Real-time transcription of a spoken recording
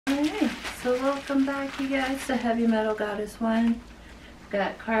Alright, so welcome back you guys to Heavy Metal Goddess 1.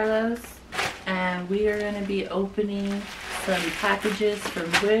 Got Carlos, and we are going to be opening some packages from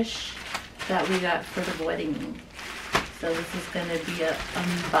Wish that we got for the wedding. So this is going to be an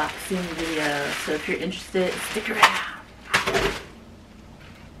unboxing video, so if you're interested, stick around.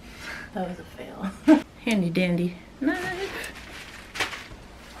 That was a fail. Handy dandy knife.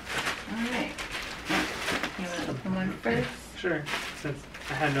 Alright, you want to open one first? Sure, since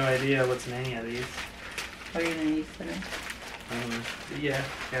I had no idea what's in any of these. What are you going to use today? Yeah,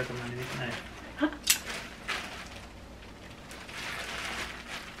 got them underneath the knife.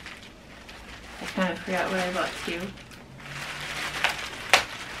 I kind of forgot what I bought too.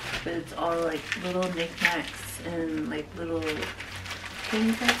 But it's all like little knickknacks and like little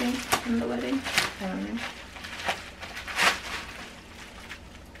things, I think, from the wedding. I don't know.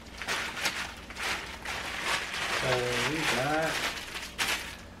 So we got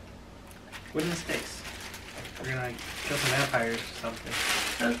wooden sticks. We're gonna like kill some vampires or something.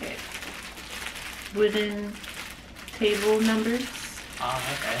 Okay. Wooden table numbers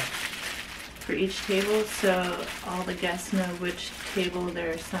Okay. for each table, so all the guests know which table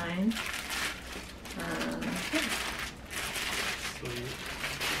they're assigned. Yeah. Sweet.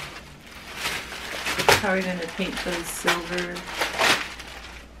 How are we going to paint those silver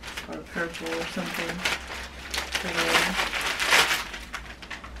or purple or something?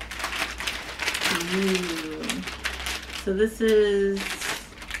 Ooh. So this is,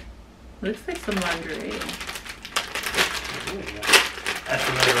 looks like some lingerie. Ooh, yeah. That's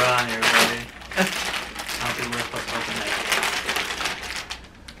the later on, everybody. I don't think we're supposed to open that.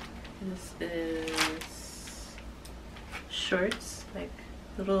 This is shorts, like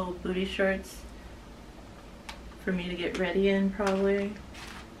little booty shorts for me to get ready in probably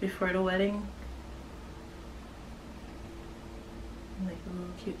before the wedding. Like a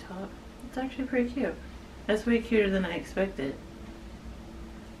little cute top. It's actually pretty cute. That's way cuter than I expected.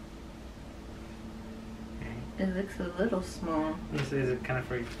 Okay. It looks a little small. This is kind of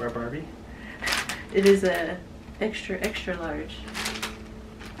for a Barbie. It is a extra large.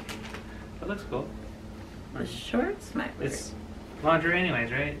 That looks cool. The shorts might work. It's lingerie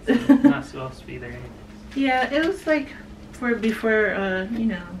anyways, right? It's not supposed to be there anyways. Yeah, it was like for before, you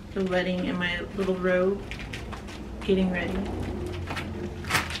know, the wedding in my little robe, getting ready.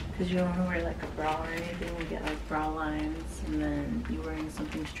 Because you don't want to wear like a bra or anything, you get like bra lines, and then you're wearing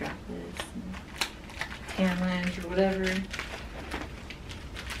something strapless, and tan lines or whatever.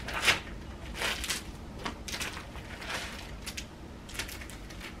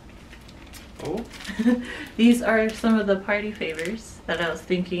 Oh? These are some of the party favors that I was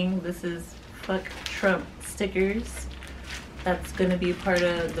thinking. This is Fuck Trump stickers. That's going to be part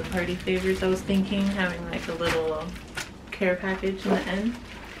of the party favors I was thinking, having like a little care package in the end.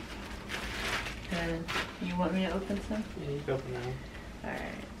 And you want me to open some? Yeah, you can open that one.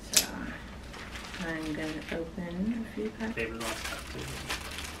 Alright, so I'm going to open a few packages. David wants stuff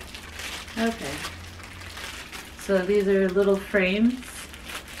too. Okay. So these are little frames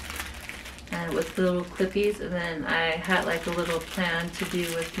and with little clippies, and then I had like a little plan to do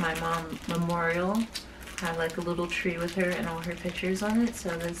with my mom memorial. I have like a little tree with her and all her pictures on it. So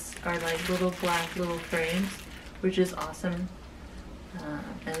these are like little black little frames, which is awesome.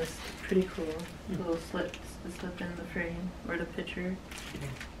 And it's pretty cool. Little slips to slip in the frame or the picture.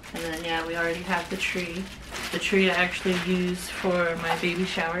 And then yeah, we already have the tree. The tree I actually used for my baby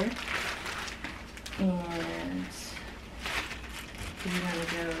shower. And we're gonna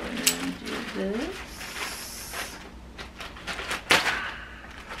go and do this.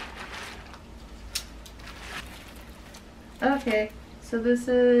 Okay, so this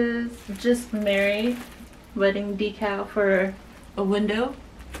is Just Married wedding decal for a window,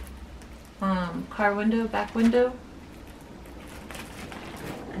 car window, back window.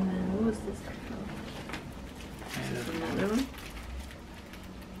 And then what was this from? Another one.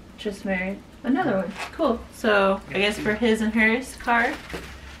 Just Married. Another one. Cool. So I guess for his and hers car,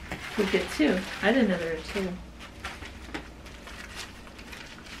 we get two. I didn't know there were two.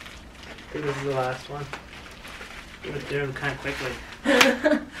 I think this is the last one. We went through them kind of quickly.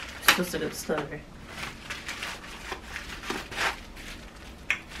 Supposed to go slower.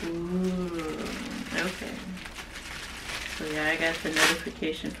 Ooh, okay. So yeah, I got the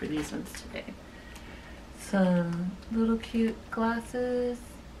notification for these ones today. Some little cute glasses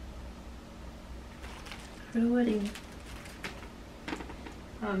for the wedding.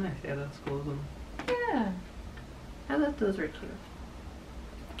 Oh, nice. Yeah, that's cool. Yeah, I thought those were cute.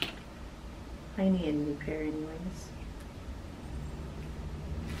 I need a new pair anyways.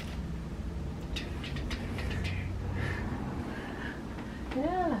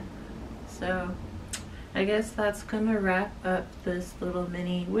 Yeah. So I guess that's gonna wrap up this little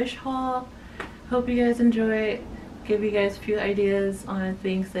mini wish haul. Hope you guys enjoy. Give you guys a few ideas on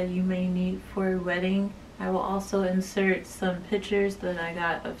things that you may need for a wedding. I will also insert some pictures that I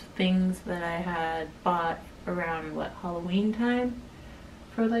got of things that I had bought around Halloween time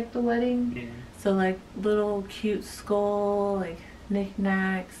for like the wedding. Yeah. So like little cute skull, like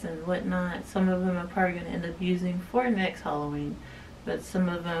knickknacks and whatnot. Some of them I'm probably gonna end up using for next Halloween, but some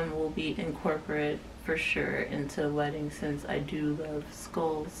of them will be incorporated for sure into a wedding since I do love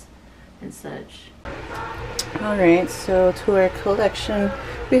skulls and such. Alright, so to our collection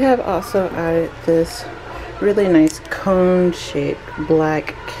we have also added this really nice cone shaped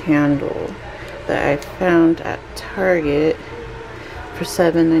black candle that I found at Target for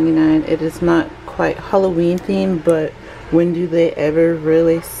 $7.99. It is not quite Halloween themed, but when do they ever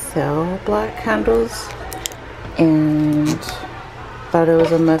really sell black candles? And thought it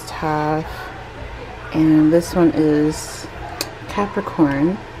was a must-have. And this one is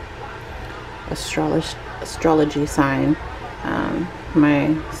Capricorn, astrology sign,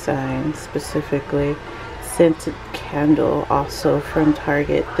 my sign specifically. Scented candle, also from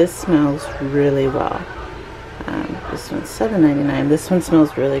Target. This smells really well. This one's $7.99. This one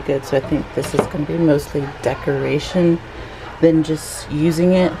smells really good, so I think this is going to be mostly decoration than just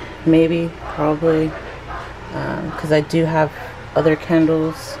using it, maybe, probably, because I do have other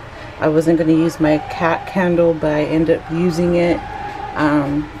candles. I wasn't going to use my cat candle, but I ended up using it.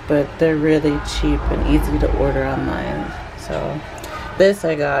 But they're really cheap and easy to order online. So this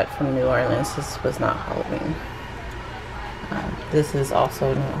I got from New Orleans. This was not Halloween. This is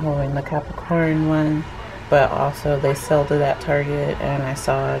also not Halloween, the Capricorn one, but also they sold it at Target and I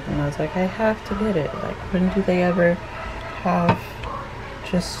saw it and I was like, I have to get it. Like, when do they ever have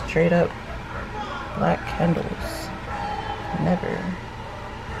just straight up black candles? Never.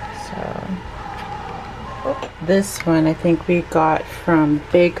 So this one I think we got from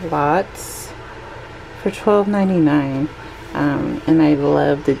Big Lots for $12.99. And I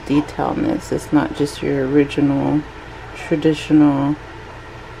love the detail in this. It's not just your original traditional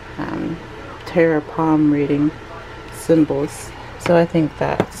tarot palm reading symbols. So I think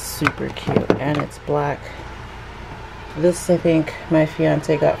that's super cute, and it's black. This I think my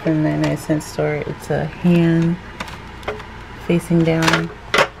fiance got from the 99-cent store. It's a hand facing down.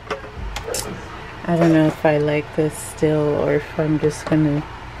 I don't know if I like this still or if I'm just gonna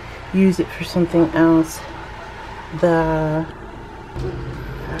use it for something else. The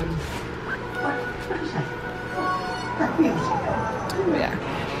yeah,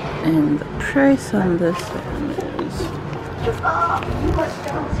 and the price on this one is you must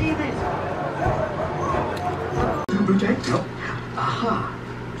don't see this. To protect? No. Aha.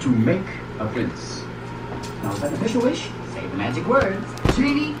 To make a prince. Now is that an official wish? Say the magic words.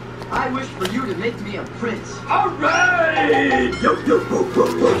 Genie, I wish for you to make me a prince. Alright!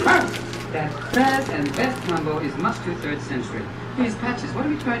 That first and best combo is much too 3rd century. These patches, what are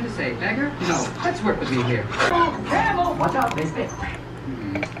you trying to say? Beggar? No, let's work with me here. Oh, camel! Watch out, they spit.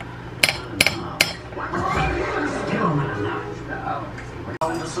 Still not enough.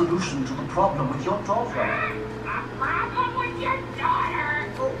 Found a solution to the problem with your daughter. A problem with your daughter?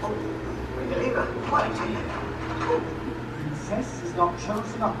 Oh, we believe her. What a time. Princess is not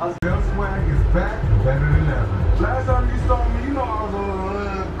chosen a husband. Their swag is back better than ever. Last time you saw me, you know I was a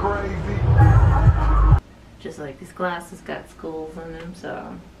little crazy. Just like these glasses got skulls in them,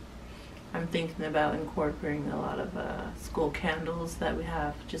 so I'm thinking about incorporating a lot of skull candles that we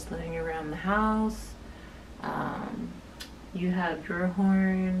have just laying around the house. You have your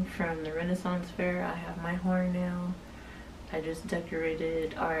horn from the Renaissance Fair. I have my horn now. I just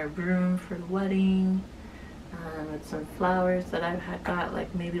decorated our room for the wedding with some flowers that I've got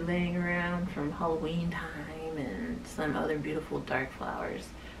like maybe laying around from Halloween time, and some other beautiful dark flowers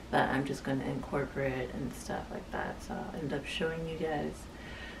that I'm just going to incorporate and stuff like that. So I'll end up showing you guys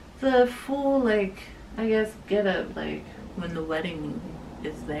the full, like, I guess, get up like when the wedding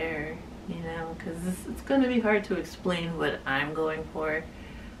is there, you know, because it's going to be hard to explain what I'm going for.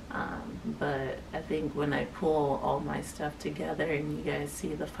 But I think when I pull all my stuff together and you guys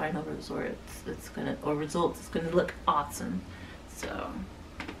see the final results, it's gonna look awesome. So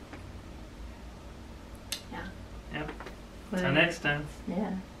yeah. Yep. What Till next time.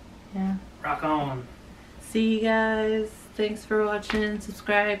 Yeah. Rock on. See you guys. Thanks for watching.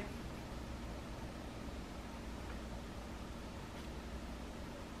 Subscribe.